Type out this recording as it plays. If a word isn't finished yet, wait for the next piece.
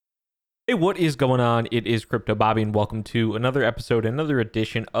Hey, what is going on? It is Crypto Bobby, and welcome to another episode, another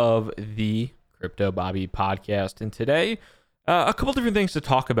edition of the Crypto Bobby podcast. And today, a couple different things to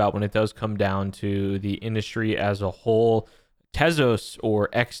talk about when it does come down to the industry as a whole. Tezos, or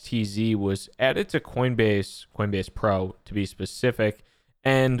XTZ, was added to Coinbase Pro to be specific,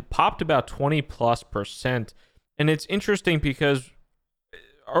 and popped about 20+%. And it's interesting because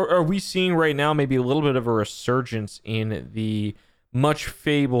are we seeing right now maybe a little bit of a resurgence in the much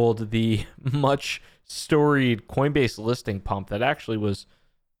fabled, the much storied Coinbase listing pump that actually was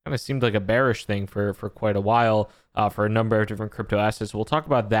kind of seemed like a bearish thing for quite a while for a number of different crypto assets. We'll talk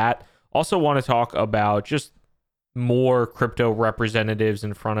about that. Also want to talk about just more crypto representatives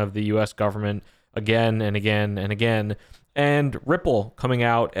in front of the US government again and again and again. And Ripple coming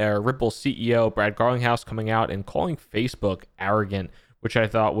out, Ripple CEO Brad Garlinghouse coming out and calling Facebook arrogant, which I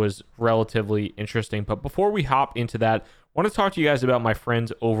thought was relatively interesting. But before we hop into that, I want to talk to you guys about my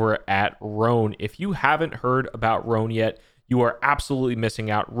friends over at Roan. If you haven't heard about Roan yet, you are absolutely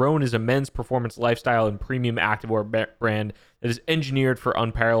missing out. Roan is a men's performance lifestyle and premium activewear brand that is engineered for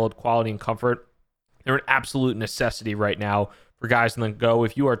unparalleled quality and comfort. They're an absolute necessity right now for guys on the go.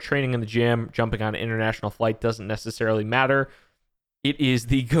 If you are training in the gym, jumping on an international flight doesn't necessarily matter. It is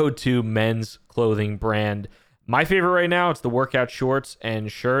the go-to men's clothing brand. My favorite right now, it's the workout shorts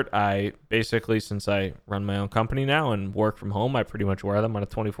and shirt. I basically, since I run my own company now and work from home, I pretty much wear them on a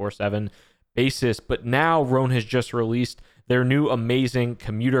 24/7 basis. But now Roan has just released their new amazing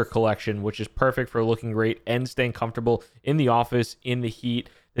commuter collection, which is perfect for looking great and staying comfortable in the office in the heat.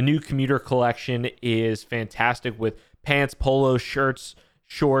 The new commuter collection is fantastic with pants, polos, shirts,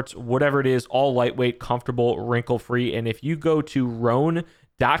 shorts, whatever it is, all lightweight, comfortable, wrinkle-free. And if you go to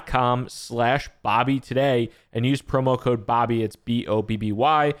Roan.com/Bobby today and use promo code Bobby, it's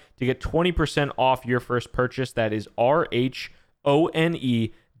BOBBY, to get 20% off your first purchase. That is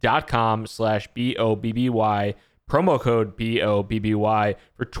RHONE.com/BOBBY, promo code BOBBY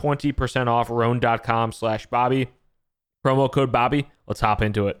for 20% off. Roan.com/Bobby, promo code Bobby. Let's hop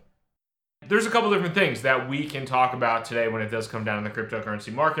into it. There's a couple different things that we can talk about today when it does come down to the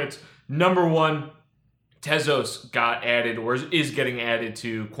cryptocurrency markets. Number one, Tezos got added or is getting added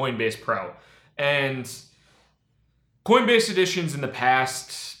to Coinbase Pro. And Coinbase editions in the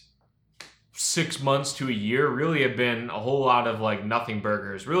past 6 months to a year really have been a whole lot of like nothing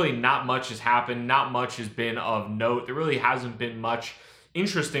burgers. Really not much has happened. Not much has been of note. There really hasn't been much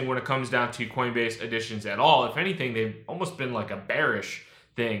interesting when it comes down to Coinbase editions at all. If anything, they've almost been like a bearish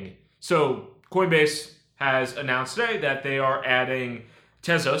thing. So Coinbase has announced today that they are adding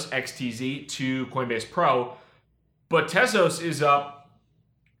Tezos, XTZ, to Coinbase Pro. But Tezos is up,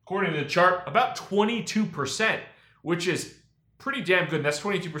 according to the chart, about 22%, which is pretty damn good. That's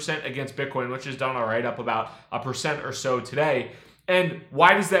 22% against Bitcoin, which is done all right, up about 1% or so today. And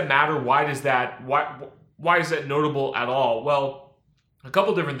why does that matter? Why is that notable at all? Well, a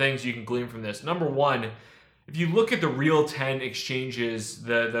couple different things you can glean from this. Number one, if you look at the real 10 exchanges,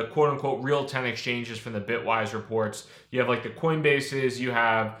 the quote-unquote real 10 exchanges from the Bitwise reports, you have like the Coinbases, you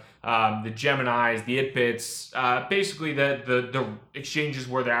have the Geminis, the ItBits, basically the exchanges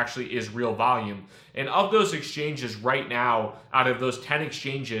where there actually is real volume. And of those exchanges right now, out of those 10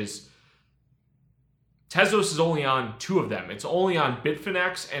 exchanges, Tezos is only on 2 of them. It's only on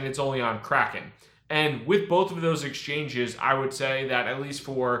Bitfinex and it's only on Kraken. And with both of those exchanges, I would say that at least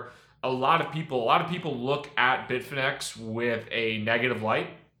for a lot of people look at Bitfinex with a negative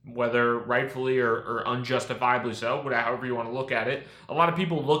light, whether rightfully or unjustifiably so, however you want to look at it. A lot of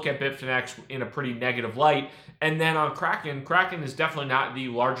people look at Bitfinex in a pretty negative light. And then on Kraken is definitely not the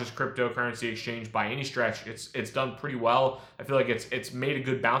largest cryptocurrency exchange by any stretch. It's done pretty well. I feel like it's made a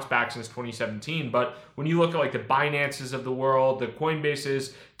good bounce back since 2017. But when you look at like the Binances of the world, the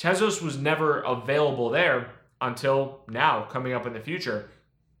Coinbases, Tezos was never available there until now, coming up in the future.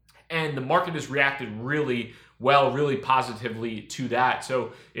 And the market has reacted really well, really positively to that.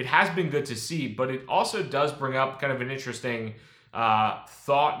 So it has been good to see, but it also does bring up kind of an interesting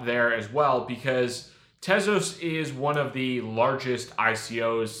thought there as well, because Tezos is one of the largest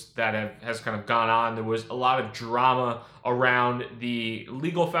ICOs that has kind of gone on. There was a lot of drama around the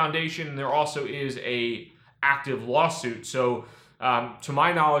legal foundation, and there also is a active lawsuit. So to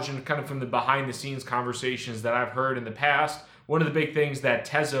my knowledge, and kind of from the behind the scenes conversations that I've heard in the past, one of the big things that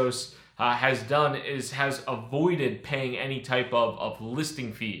Tezos has done is has avoided paying any type of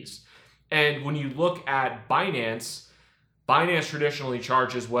listing fees. And when you look at Binance traditionally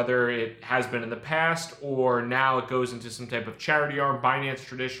charges, whether it has been in the past or now it goes into some type of charity arm. Binance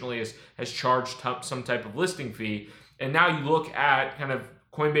traditionally has charged some type of listing fee. And now you look at kind of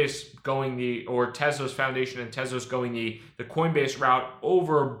Coinbase going or Tezos Foundation and Tezos going the Coinbase route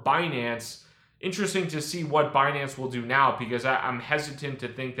over Binance. Interesting to see what Binance will do now, because I'm hesitant to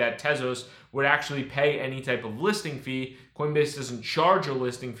think that Tezos would actually pay any type of listing fee. Coinbase doesn't charge a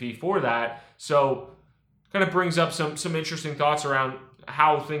listing fee for that. So kind of brings up some interesting thoughts around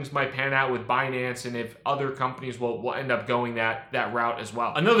how things might pan out with Binance and if other companies will end up going that route as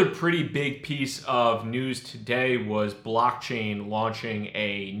well. Another pretty big piece of news today was blockchain launching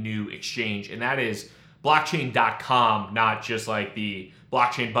a new exchange, and that is blockchain.com, not just like the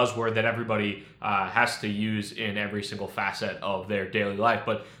blockchain buzzword that everybody has to use in every single facet of their daily life.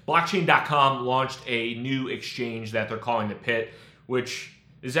 But blockchain.com launched a new exchange that they're calling the Pit, which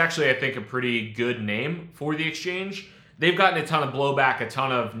is actually, I think, a pretty good name for the exchange. They've gotten a ton of blowback, a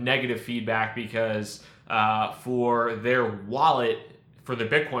ton of negative feedback, because for their wallet, for the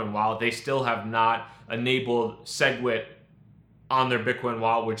Bitcoin wallet, they still have not enabled SegWit on their Bitcoin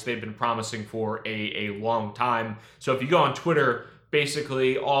wallet, which they've been promising for a long time. So if you go on Twitter,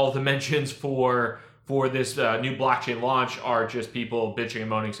 basically all the mentions for this new blockchain launch are just people bitching and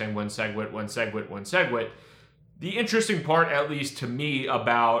moaning, saying when SegWit, when SegWit, when SegWit. The interesting part, at least to me,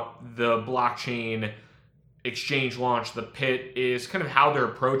 about the blockchain exchange launch, the Pit, is kind of how they're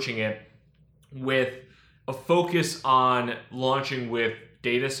approaching it, with a focus on launching with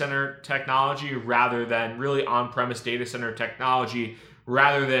data center technology rather than really on-premise data center technology,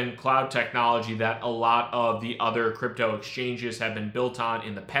 rather than cloud technology that a lot of the other crypto exchanges have been built on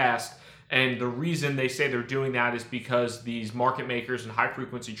in the past. And the reason they say they're doing that is because these market makers and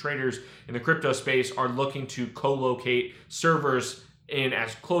high-frequency traders in the crypto space are looking to co-locate servers in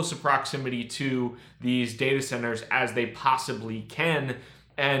as close a proximity to these data centers as they possibly can.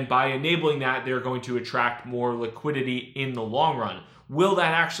 And by enabling that, they're going to attract more liquidity in the long run. Will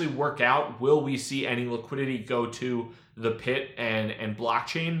that actually work out? Will we see any liquidity go to the Pit and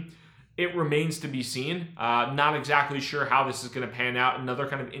blockchain? It remains to be seen. Not exactly sure how this is going to pan out. Another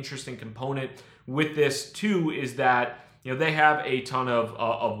kind of interesting component with this too is that they have a ton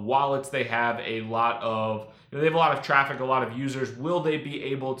of wallets. They have a lot of they have a lot of traffic, a lot of users. Will they be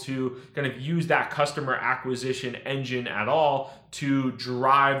able to kind of use that customer acquisition engine at all to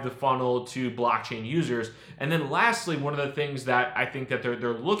drive the funnel to blockchain users? And then lastly, one of the things that I think that they're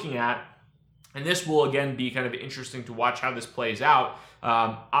looking at, and this will again be kind of interesting to watch how this plays out.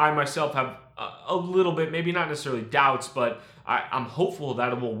 I myself have a little bit, maybe not necessarily doubts, but I'm hopeful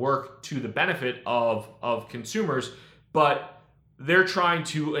that it will work to the benefit of consumers. But they're trying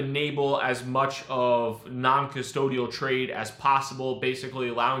to enable as much of non-custodial trade as possible, basically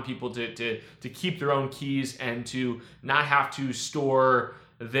allowing people to keep their own keys and to not have to store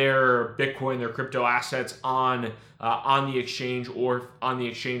their Bitcoin, their crypto assets on the exchange or on the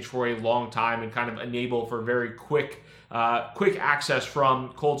exchange for a long time, and kind of enable for very quick access from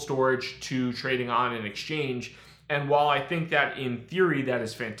cold storage to trading on an exchange. And while I think that in theory that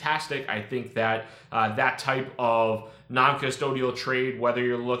is fantastic, I think that that type of non-custodial trade, whether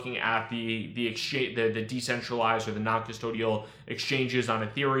you're looking at the exchange, the decentralized or the non-custodial exchanges on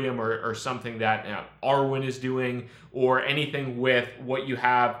Ethereum, or something that Arwen is doing, or anything with what you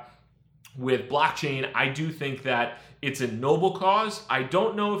have with blockchain, I do think that it's a noble cause. I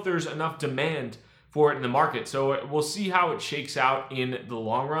don't know if there's enough demand for it in the market. So we'll see how it shakes out in the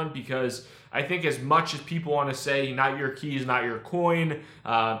long run, because I think as much as people want to say not your keys, not your coin,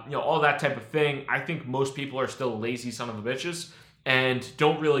 all that type of thing, I think most people are still lazy son of a bitches and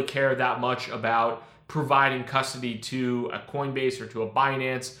don't really care that much about providing custody to a Coinbase or to a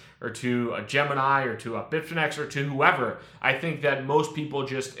Binance or to a Gemini or to a Bitfinex or to whoever. I think that most people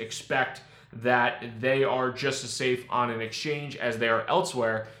just expect that they are just as safe on an exchange as they are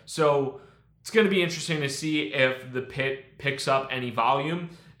elsewhere. So it's going to be interesting to see if the Pit picks up any volume,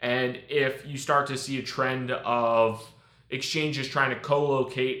 and if you start to see a trend of exchanges trying to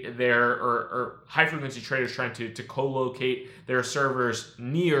co-locate or high-frequency traders trying to co-locate their servers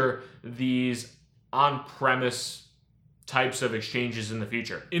near these on-premise types of exchanges in the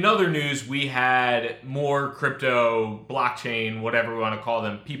future. In other news, we had more crypto, blockchain, whatever we want to call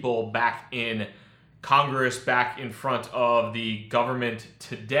them, people back in Congress, back in front of the government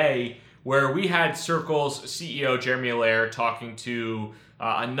today, where we had Circle's CEO, Jeremy Allaire, talking to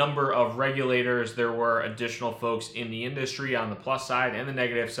a number of regulators. There were additional folks in the industry on the plus side and the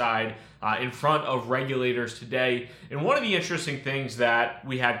negative side in front of regulators today. And one of the interesting things that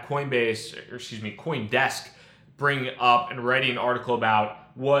we had CoinDesk bring up and writing an article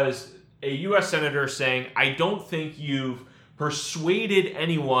about was a U.S. senator saying, I don't think you've persuaded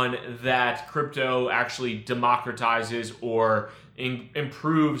anyone that crypto actually democratizes or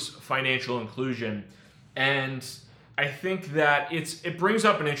improves financial inclusion. And I think that it brings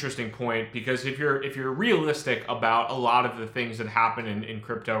up an interesting point, because if you're realistic about a lot of the things that happen in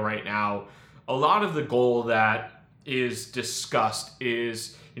crypto right now, a lot of the goal that is discussed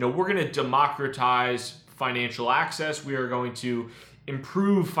is, we're going to democratize financial access. We are going to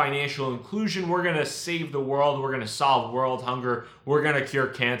improve financial inclusion. We're going to save the world. We're going to solve world hunger. We're going to cure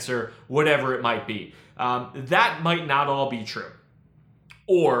cancer, whatever it might be. That might not all be true,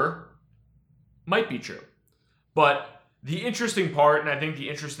 or might be true. But the interesting part, and I think the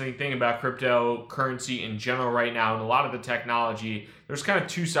interesting thing about cryptocurrency in general right now, and a lot of the technology, there's kind of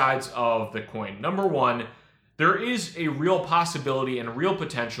two sides of the coin. Number one, there is a real possibility and a real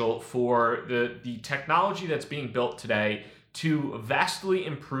potential for the technology that's being built today to vastly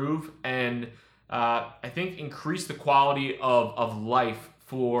improve and I think increase the quality of life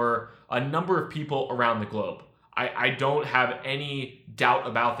for a number of people around the globe. I don't have any doubt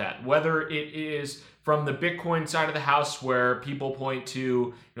about that. Whether it is from the Bitcoin side of the house, where people point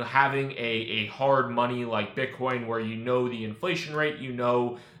to having a hard money like Bitcoin, where the inflation rate,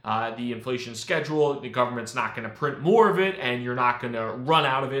 the inflation schedule, the government's not going to print more of it, and you're not going to run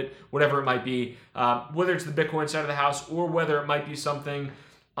out of it, whatever it might be. Whether it's the Bitcoin side of the house, or whether it might be something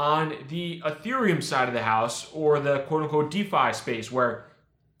on the Ethereum side of the house, or the quote-unquote DeFi space, where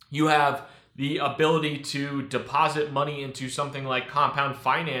you have the ability to deposit money into something like compound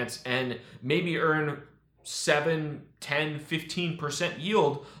finance and maybe earn 7, 10, 15%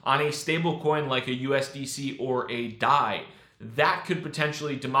 yield on a stable coin like a USDC or a DAI. That could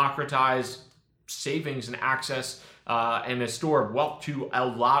potentially democratize savings and access and a store of wealth to a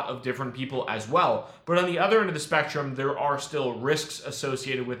lot of different people as well. But on the other end of the spectrum, there are still risks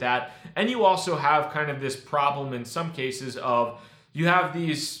associated with that. And you also have kind of this problem in some cases of, you have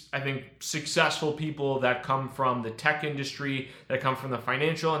these, I think, successful people that come from the tech industry, that come from the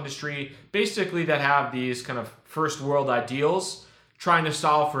financial industry, basically that have these kind of first world ideals trying to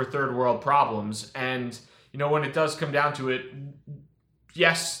solve for third world problems. And, when it does come down to it,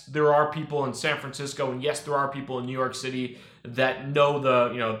 yes, there are people in San Francisco, and yes, there are people in New York City that know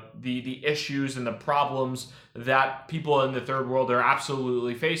the issues and the problems that people in the third world are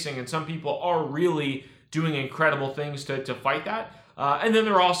absolutely facing. And some people are really doing incredible things to fight that. And then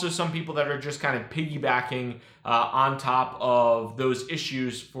there are also some people that are just kind of piggybacking on top of those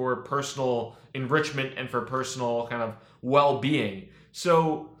issues for personal enrichment and for personal kind of well-being.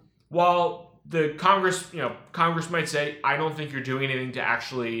 So while the Congress might say, I don't think you're doing anything to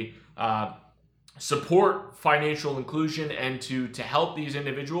actually support financial inclusion and to help these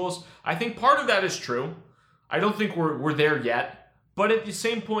individuals, I think part of that is true. I don't think we're there yet. But at the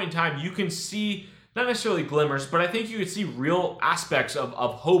same point in time, you can see not necessarily glimmers, but I think you could see real aspects of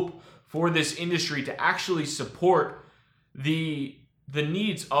hope for this industry to actually support the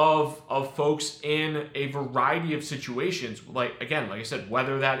needs of folks in a variety of situations. Like I said,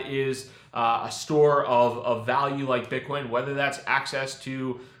 whether that is a store of value like Bitcoin, whether that's access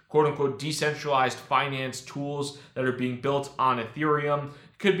to quote unquote decentralized finance tools that are being built on Ethereum,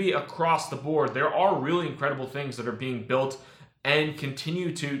 it could be across the board. There are really incredible things that are being built and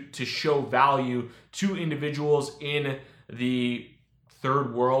continue to show value to individuals in the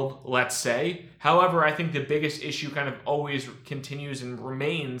third world, let's say. However, I think the biggest issue kind of always continues and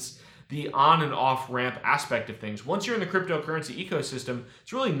remains the on and off ramp aspect of things. Once you're in the cryptocurrency ecosystem,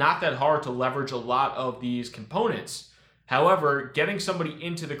 it's really not that hard to leverage a lot of these components. However, getting somebody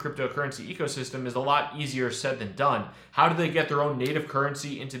into the cryptocurrency ecosystem is a lot easier said than done. How do they get their own native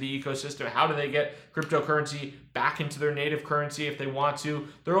currency into the ecosystem? How do they get cryptocurrency back into their native currency if they want to?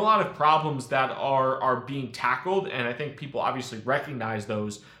 There are a lot of problems that are being tackled, and I think people obviously recognize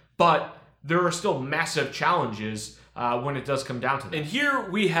those, but there are still massive challenges when it does come down to that. And here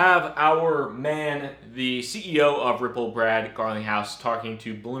we have our man, the CEO of Ripple, Brad Garlinghouse, talked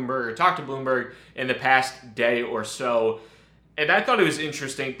to Bloomberg in the past day or so. And I thought it was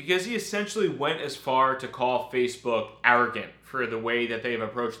interesting because he essentially went as far to call Facebook arrogant for the way that they've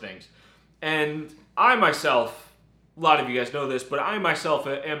approached things. And I myself, a lot of you guys know this, but I myself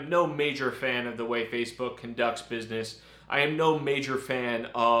am no major fan of the way Facebook conducts business. I am no major fan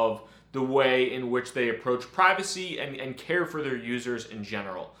of the way in which they approach privacy and care for their users in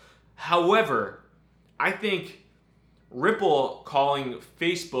general. However, I think Ripple calling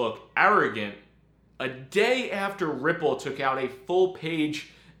Facebook arrogant a day after Ripple took out a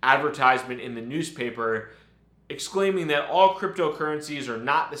full-page advertisement in the newspaper exclaiming that all cryptocurrencies are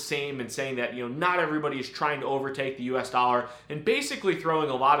not the same and saying that not everybody is trying to overtake the US dollar, and basically throwing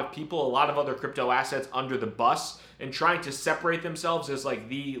a lot of people, a lot of other crypto assets under the bus and trying to separate themselves as like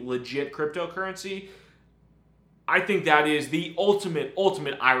the legit cryptocurrency. I think that is the ultimate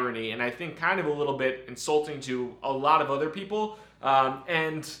irony, and I think kind of a little bit insulting to a lot of other people.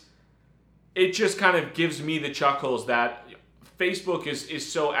 And it just kind of gives me the chuckles that Facebook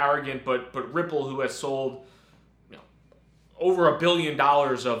is so arrogant, but Ripple, who has sold over $1 billion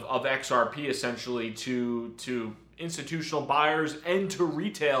of XRP essentially to institutional buyers and to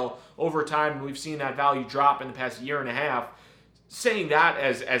retail over time, and we've seen that value drop in the past year and a half. Saying that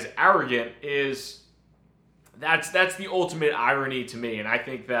as arrogant is that's the ultimate irony to me, and I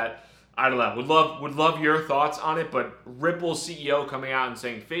think that I don't know. Would love your thoughts on it, but Ripple's CEO coming out and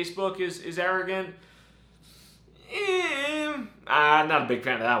saying Facebook is arrogant. I'm not a big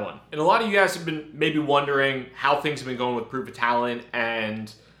fan of that one. And a lot of you guys have been maybe wondering how things have been going with Proof of Talent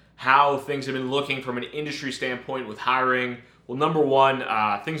and how things have been looking from an industry standpoint with hiring. Well, number one,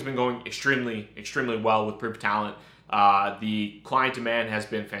 things have been going extremely well with Proof of Talent. The client demand has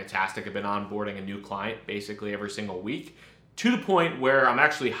been fantastic. I've been onboarding a new client basically every single week, to the point where I'm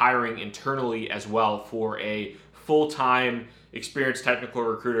actually hiring internally as well for a full-time experienced technical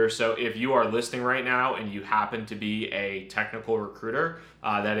recruiter. So if you are listening right now and you happen to be a technical recruiter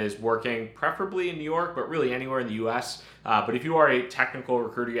that is working preferably in New York, but really anywhere in the US, but if you are a technical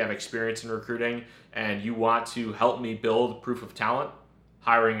recruiter, you have experience in recruiting, and you want to help me build Proof of Talent,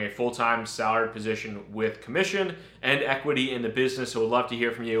 hiring a full-time salaried position with commission and equity in the business, so we'd love to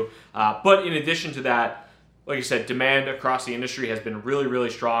hear from you. But in addition to that, like I said, demand across the industry has been really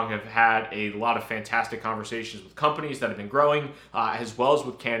strong. I've had a lot of fantastic conversations with companies that have been growing, as well as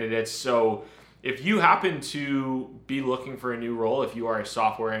with candidates. So if you happen to be looking for a new role, if you are a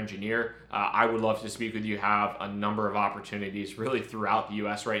software engineer, I would love to speak with you. Have a number of opportunities really throughout the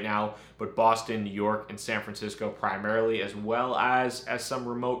US right now, but Boston, New York, and San Francisco primarily, as well as some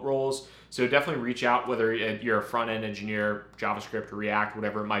remote roles. So definitely reach out, whether you're a front-end engineer, JavaScript, React,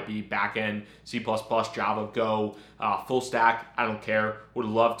 whatever it might be, back-end, C++, Java, Go, full stack, I don't care. Would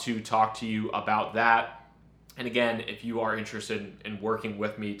love to talk to you about that. And again, if you are interested in working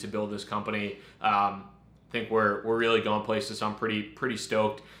with me to build this company, I think we're really going places. So I'm pretty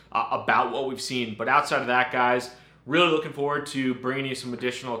stoked about what we've seen. But outside of that, guys, really looking forward to bringing you some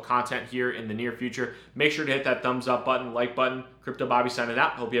additional content here in the near future. Make sure to hit that thumbs up button, like button. Crypto Bobby signing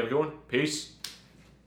out. Hope you have a good one. Peace.